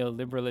of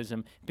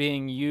neoliberalism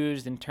being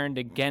used and turned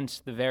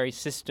against the very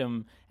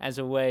system as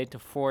a way to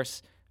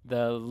force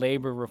the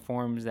labor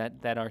reforms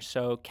that are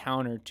so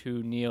counter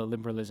to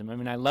neoliberalism. I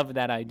mean, I love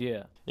that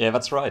idea. Yeah,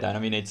 that's right. And I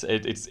mean,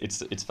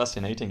 it's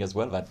fascinating as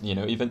well that,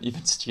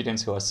 even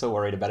students who are so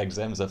worried about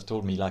exams have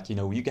told me, like,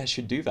 you guys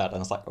should do that. And I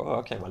was like, oh,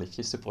 okay, well, if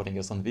you're supporting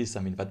us on this,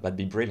 I mean, that'd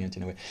be brilliant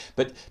in a way.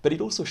 But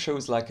it also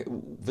shows, like,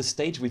 the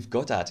stage we've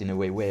got at, in a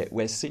way,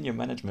 where senior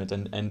management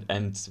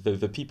and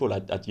the people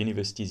at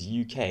Universities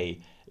UK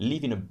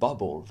live in a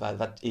bubble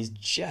that is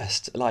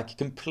just, like,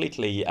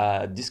 completely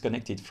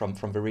disconnected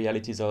from the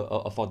realities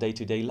of our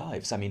day-to-day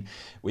lives. I mean,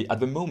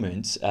 at the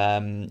moment,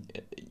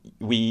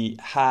 we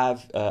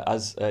have,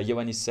 as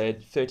Ioannis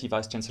said, 30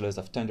 vice chancellors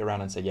have turned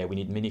around and said, yeah, we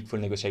need meaningful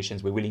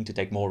negotiations, we're willing to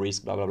take more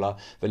risk, blah, blah, blah.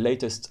 The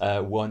latest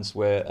ones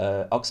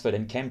were Oxford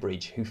and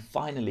Cambridge, who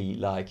finally,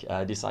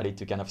 decided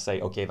to kind of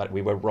say, okay, that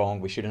we were wrong,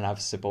 we shouldn't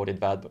have supported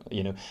that. But,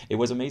 it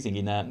was amazing.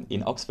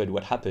 In Oxford,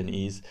 what happened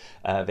is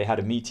they had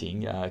a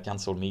meeting,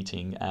 council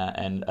meeting,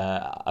 and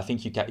I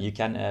think you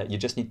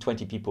just need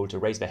 20 people to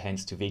raise their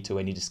hands to veto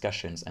any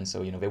discussions. And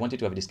so, they wanted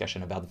to have a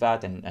discussion about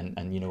that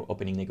and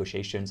opening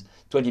negotiations.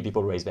 20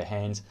 people raised their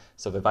hands.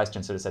 So the vice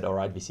chancellor said, all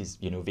right, this is,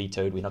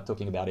 vetoed. We're not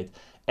talking about it.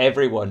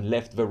 Everyone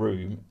left the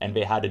room and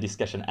they had a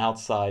discussion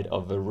outside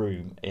of the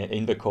room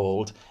in the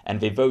cold, and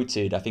they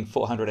voted, I think,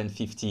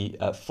 450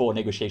 for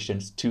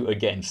negotiations, 2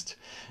 against.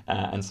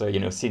 And so,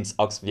 since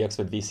the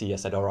Oxford VC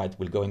has said, all right,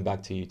 we're going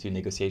back to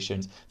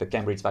negotiations. The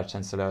Cambridge vice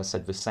chancellor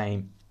said the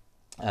same.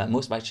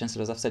 Most vice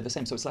chancellors have said the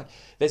same. So it's like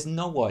there's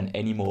no one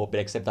anymore but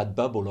except that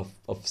bubble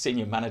of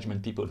senior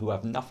management people who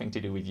have nothing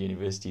to do with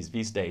universities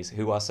these days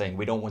who are saying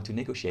we don't want to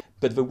negotiate.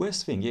 But the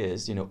worst thing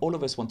is, all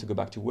of us want to go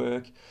back to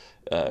work.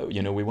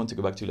 We want to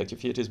go back to lecture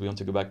theatres. We want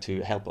to go back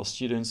to help our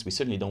students. We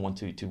certainly don't want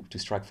to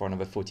strike for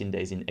another 14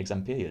 days in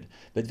exam period.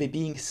 But they're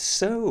being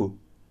so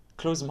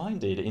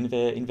close-minded in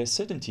their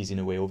certainties in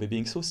a way, or they're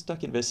being so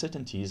stuck in their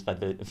certainties that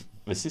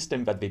the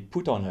system that they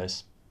put on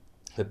us,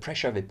 the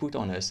pressure they put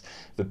on us,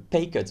 the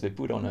pay cuts they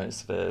put on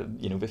us,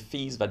 the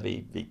fees that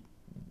they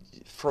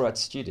throw at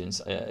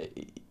students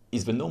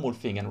is the normal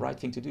thing and right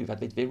thing to do,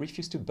 that they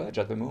refuse to budge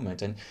at the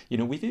moment. And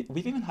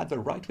we've even had the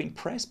right-wing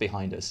press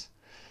behind us.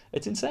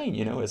 It's insane,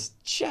 it's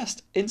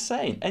just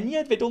insane, and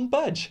yet they don't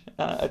budge.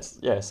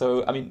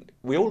 So I mean,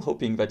 we're all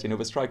hoping that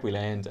the strike will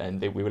end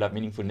and we will have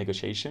meaningful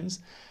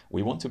negotiations.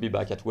 We want to be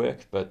back at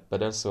work, but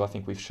also I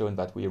think we've shown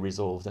that we're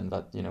resolved and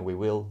that we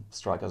will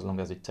strike as long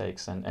as it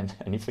takes, and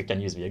if we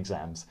can use the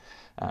exams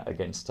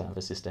against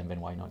the system, then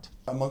why not?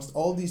 Amongst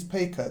all these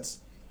pay cuts,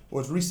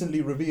 what's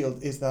recently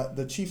revealed is that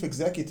the chief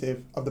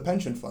executive of the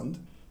pension fund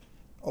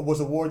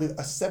was awarded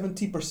a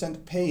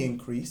 70% pay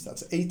increase.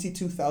 That's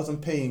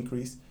 82,000 pay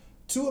increase.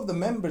 Two of the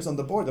members on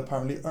the board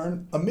apparently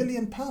earn £1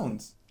 million.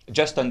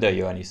 Just under,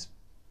 Ioannis.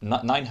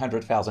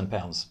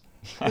 £900,000.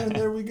 And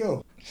there we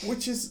go.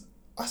 Which is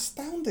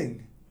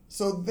astounding.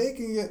 So they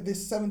can get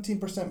this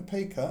 17%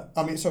 pay cut,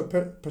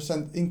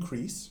 percent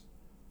increase,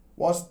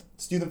 whilst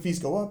student fees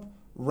go up,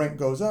 rent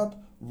goes up,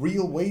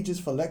 real wages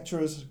for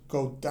lecturers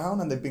go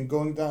down, and they've been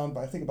going down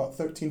by I think about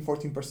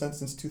 13-14%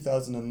 since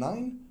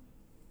 2009.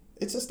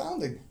 It's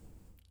astounding.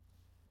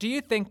 Do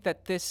you think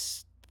that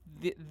this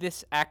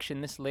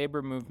action, this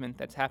labor movement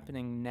that's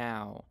happening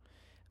now,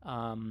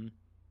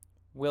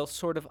 will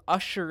sort of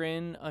usher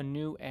in a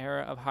new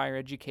era of higher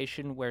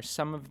education where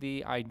some of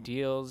the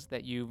ideals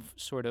that you've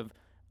sort of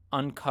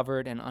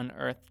uncovered and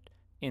unearthed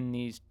in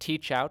these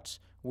teach-outs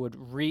would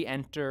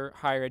re-enter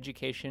higher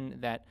education,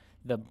 that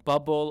the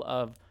bubble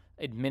of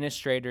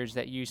administrators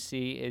that you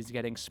see is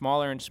getting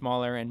smaller and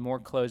smaller and more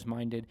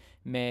closed-minded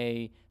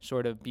may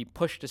sort of be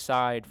pushed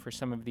aside for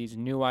some of these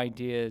new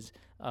ideas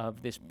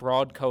of this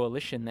broad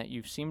coalition that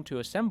you've seemed to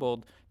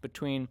assembled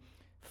between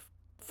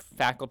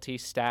faculty,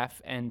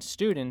 staff, and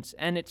students,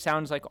 and it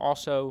sounds like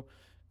also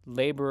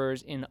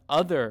laborers in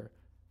other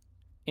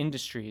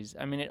industries?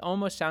 I mean, it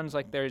almost sounds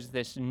like there's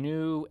this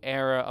new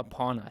era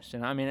upon us.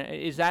 And I mean,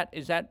 is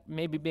that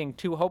maybe being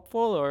too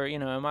hopeful, or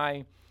am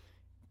I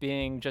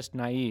being just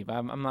naive?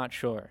 I'm not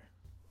sure.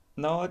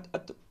 No,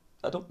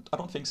 I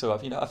don't think so. I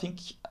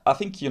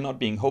think you're not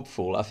being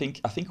hopeful. I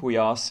think we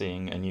are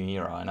seeing a new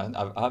era, and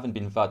I haven't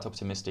been that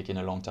optimistic in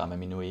a long time. I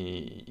mean,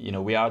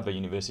 we are at the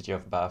University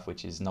of Bath,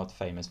 which is not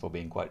famous for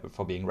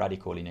being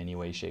radical in any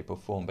way, shape, or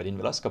form. But in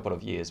the last couple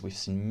of years, we've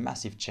seen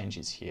massive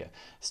changes here.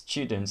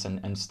 Students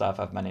and staff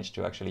have managed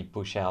to actually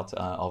push out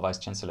our vice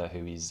chancellor,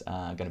 who is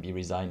going to be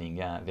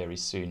resigning very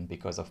soon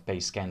because of pay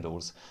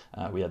scandals.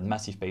 We had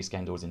massive pay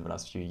scandals in the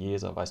last few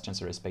years. Our vice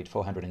chancellor is paid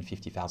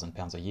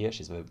 £450,000 a year.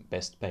 She's the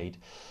best paid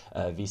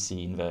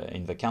VC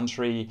in the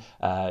country.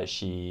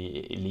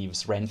 She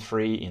lives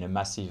rent-free in a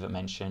massive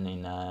mansion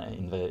in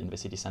the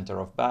city centre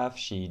of Bath.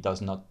 She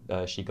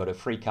got a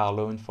free car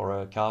loan for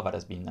a car that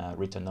has been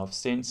written off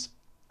since.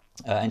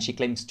 And she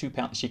claims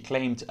 £2. She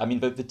claimed,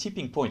 the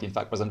tipping point, in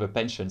fact, was on the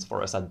pensions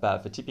for us at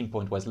Bath. The tipping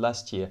point was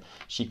last year.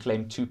 She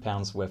claimed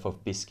 £2 worth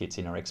of biscuits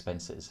in her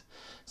expenses.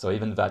 So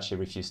even that she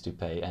refused to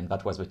pay, and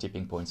that was the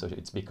tipping point. So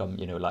it's become,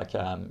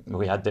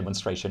 we had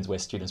demonstrations where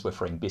students were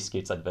throwing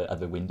biscuits at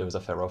the windows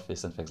of her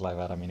office and things like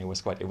that. I mean, it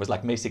was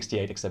like May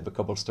 68, except the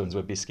cobblestones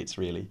were biscuits,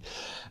 really.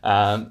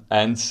 I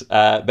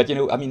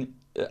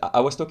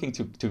was talking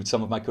to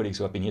some of my colleagues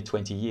who have been here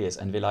 20 years,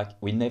 and they're like,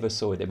 we never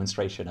saw a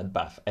demonstration at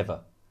Bath,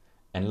 ever.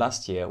 And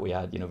last year we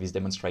had, these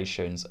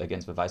demonstrations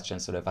against the vice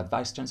chancellor. That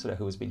vice chancellor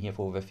who has been here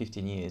for over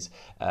 15 years,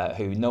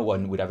 who no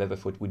one would have ever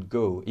thought would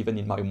go. Even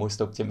in my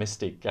most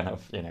optimistic kind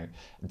of,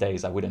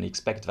 days, I wouldn't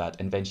expect that.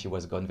 And then she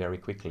was gone very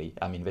quickly.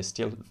 I mean,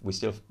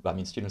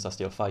 students are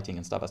still fighting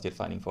and staff are still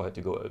fighting for her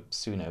to go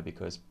sooner,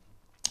 because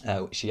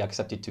she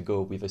accepted to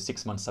go with a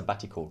 6-month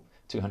sabbatical,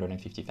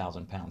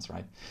 £250,000,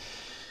 right?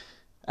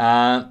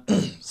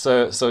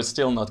 So it's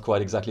still not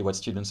quite exactly what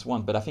students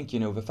want, but I think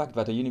the fact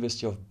that the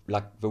University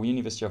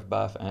of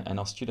Bath and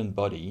our student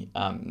body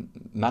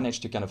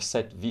managed to kind of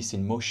set this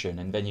in motion,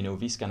 and then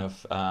this kind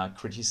of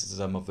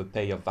criticism of the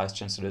pay of vice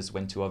chancellors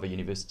went to other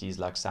universities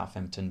like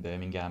Southampton,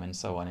 Birmingham, and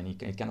so on,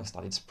 and it kind of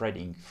started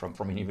spreading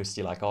from a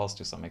university like ours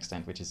to some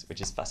extent, which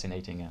is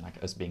fascinating, and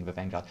like us being the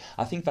vanguard.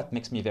 I think that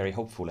makes me very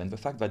hopeful, and the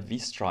fact that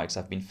these strikes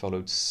have been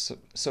followed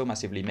so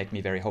massively make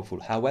me very hopeful.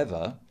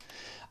 However,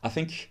 I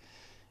think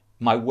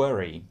my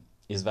worry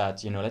is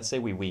that, let's say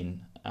we win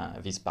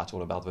this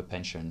battle about the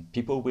pension,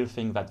 people will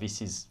think that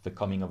this is the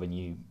coming of a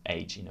new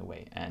age in a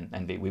way,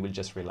 and we will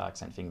just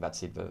relax and think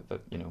that's it,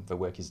 the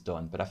work is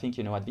done. But I think,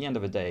 at the end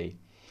of the day,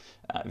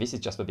 this is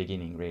just the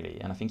beginning, really.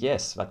 And I think,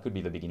 yes, that could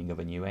be the beginning of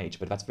a new age,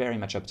 but that's very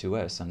much up to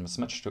us, and it's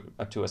much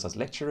up to us as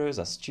lecturers,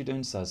 as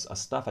students, as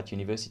staff at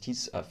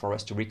universities, for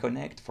us to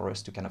reconnect, for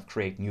us to kind of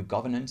create new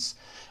governance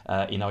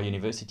in our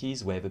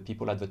universities, where the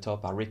people at the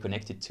top are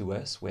reconnected to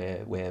us,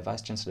 where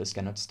vice-chancellors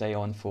cannot stay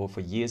on for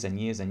years and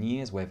years and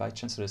years, where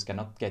vice-chancellors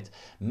cannot get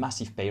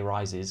massive pay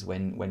rises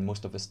when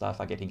most of the staff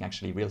are getting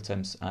actually real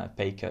terms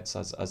pay cuts,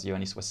 as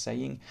Ioannis was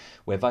saying,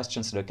 where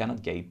vice-chancellor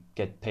cannot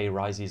get pay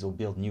rises or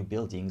build new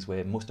buildings,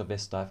 where most of their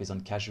staff is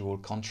on casual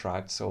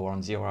contracts or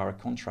on zero-hour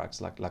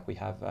contracts, like we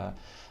have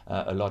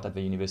a lot at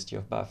the University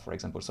of Bath, for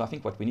example. So I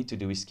think what we need to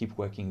do is keep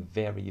working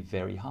very,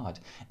 very hard.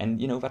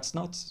 And that's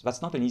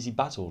not an easy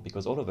battle,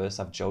 because all of us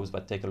have jobs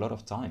that take a lot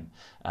of time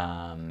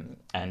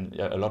and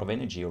a lot of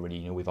energy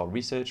already, with our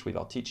research, with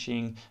our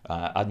teaching,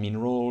 admin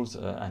roles,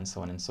 and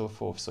so on and so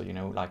forth. So,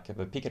 like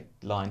the picket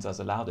lines has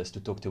allowed us to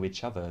talk to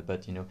each other,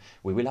 but,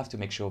 we will have to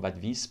make sure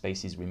that these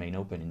spaces remain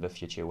open in the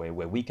future, where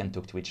we can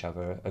talk to each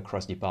other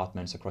across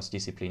departments, across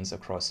disciplines,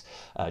 across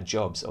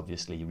jobs,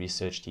 obviously,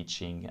 research,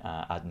 teaching,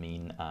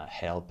 admin,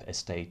 help,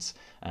 estates,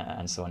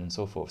 and so on and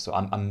so forth. So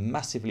I'm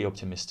massively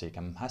optimistic,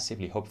 I'm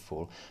massively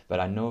hopeful, but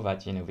I know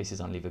that, this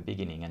is only the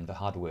beginning, and the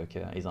hard work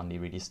is only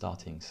really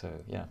starting. So,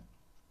 yeah.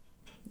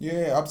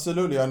 Yeah,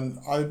 absolutely. And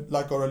I,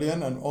 like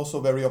Aurélien, I'm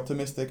also very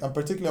optimistic. And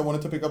particularly, I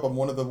wanted to pick up on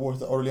one of the words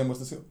that Aurélien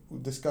was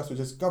discussed, which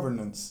is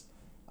governance.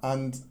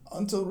 And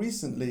until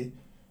recently,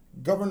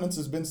 governance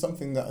has been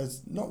something that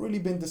has not really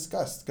been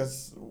discussed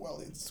because, well,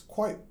 it's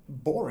quite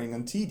boring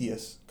and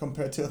tedious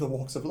compared to other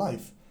walks of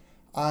life.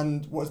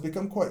 And what's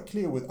become quite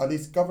clear with at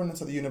least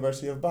governance at the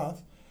University of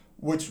Bath,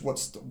 which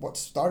what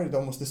started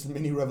almost this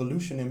mini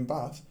revolution in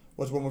Bath,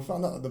 was when we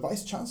found out that the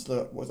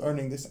Vice-Chancellor was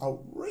earning this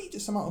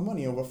outrageous amount of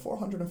money, over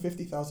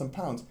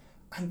 £450,000.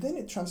 And then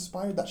it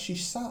transpired that she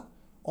sat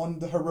on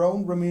her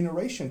own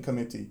remuneration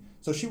committee.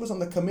 So she was on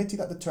the committee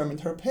that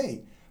determined her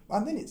pay.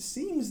 And then it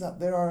seems that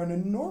there are an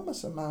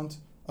enormous amount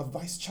of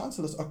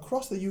Vice-Chancellors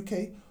across the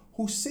UK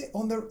who sit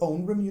on their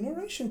own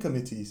remuneration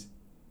committees,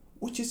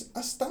 which is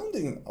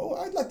astounding. Oh,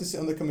 I'd like to sit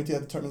on the committee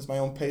that determines my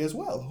own pay as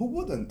well. Who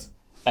wouldn't?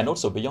 And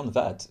also beyond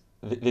that,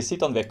 they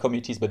sit on their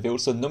committees, but they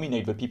also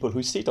nominate the people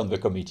who sit on the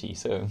committee.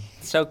 So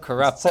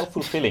corrupt. It's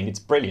self-fulfilling. It's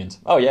brilliant.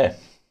 Oh, yeah.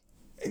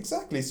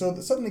 Exactly. So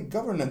suddenly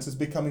governance is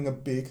becoming a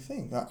big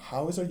thing.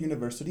 How is our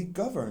university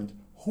governed?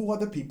 Who are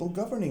the people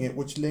governing it?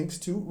 Which links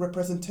to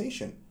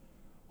representation.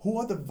 Who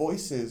are the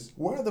voices?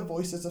 Where are the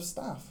voices of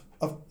staff?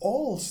 Of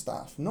all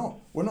staff.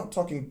 No, we're not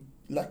talking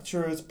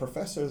lecturers,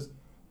 professors,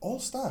 all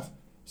staff.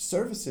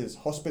 Services,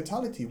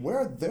 hospitality, where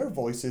are their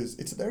voices?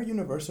 It's their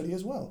university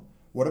as well.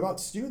 What about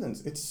students?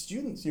 It's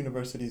students'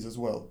 universities as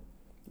well.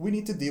 We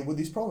need to deal with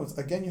these problems.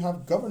 Again, you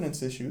have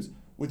governance issues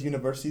with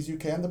Universities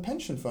UK and the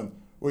Pension Fund,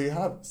 where you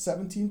have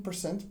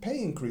 17%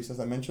 pay increase, as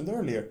I mentioned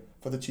earlier,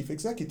 for the chief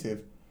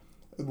executive.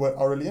 What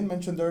Aurélien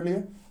mentioned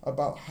earlier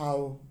about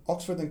how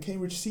Oxford and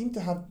Cambridge seem to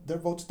have their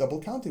votes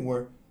double counting,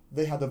 where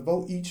they had a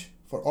vote each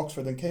for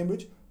Oxford and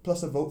Cambridge,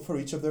 plus a vote for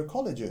each of their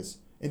colleges,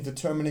 in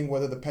determining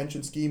whether the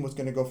pension scheme was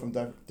going to go from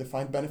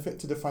defined benefit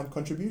to defined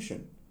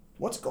contribution.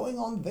 What's going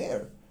on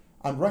there?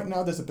 And right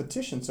now there's a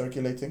petition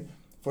circulating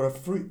for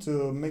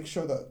to make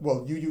sure that,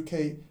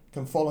 UUK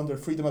can fall under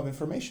Freedom of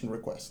Information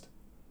request.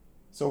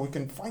 So we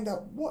can find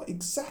out what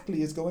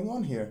exactly is going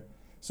on here.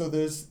 So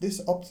there's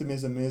this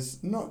optimism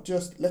is not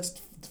just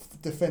let's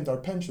defend our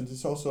pensions,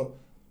 it's also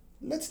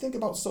let's think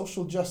about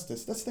social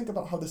justice. Let's think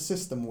about how the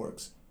system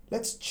works.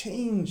 Let's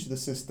change the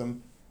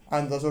system.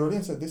 And as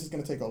Aurélien said, this is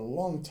going to take a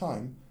long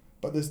time,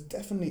 but there's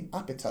definitely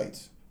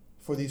appetite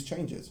for these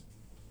changes.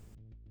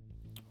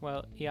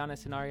 Well,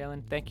 Ioannis and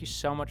Ariellen, thank you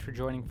so much for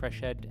joining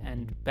Fresh Ed,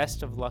 and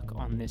best of luck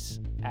on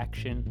this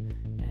action,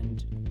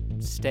 and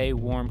stay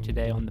warm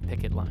today on the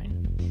picket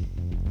line.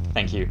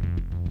 Thank you.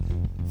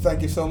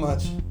 Thank you so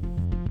much.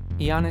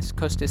 Ioannis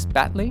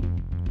Kostis-Batley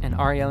and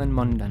Ariellen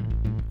Mundan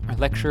are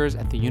lecturers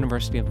at the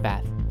University of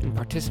Bath and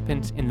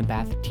participants in the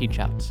Bath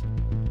Teach-Outs.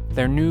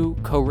 Their new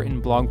co-written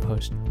blog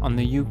post on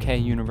the UK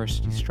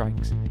university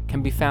strikes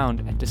can be found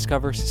at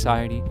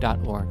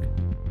discoversociety.org.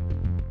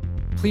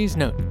 Please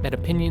note that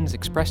opinions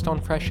expressed on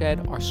Fresh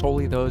Ed are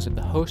solely those of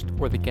the host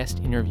or the guest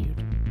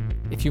interviewed.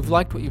 If you've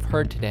liked what you've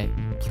heard today,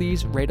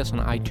 please rate us on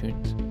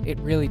iTunes. It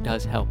really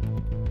does help.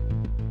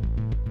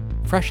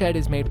 Fresh Ed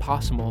is made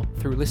possible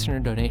through listener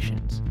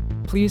donations.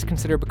 Please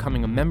consider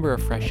becoming a member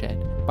of Fresh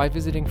Ed by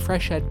visiting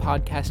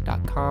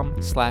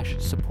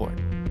freshedpodcast.com/support.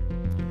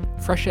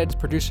 Fresh Ed's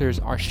producers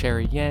are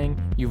Sherry Yang,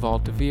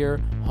 Yuval Devere,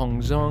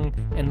 Hong Zong,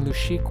 and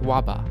Lushik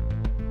Waba.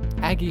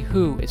 Aggie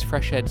Hu is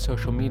Fresh Ed's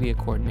social media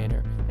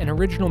coordinator, and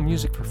original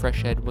music for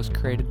Fresh Ed was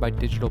created by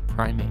Digital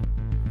Primate.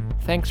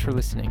 Thanks for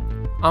listening.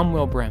 I'm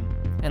Will Brem,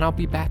 and I'll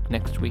be back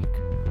next week.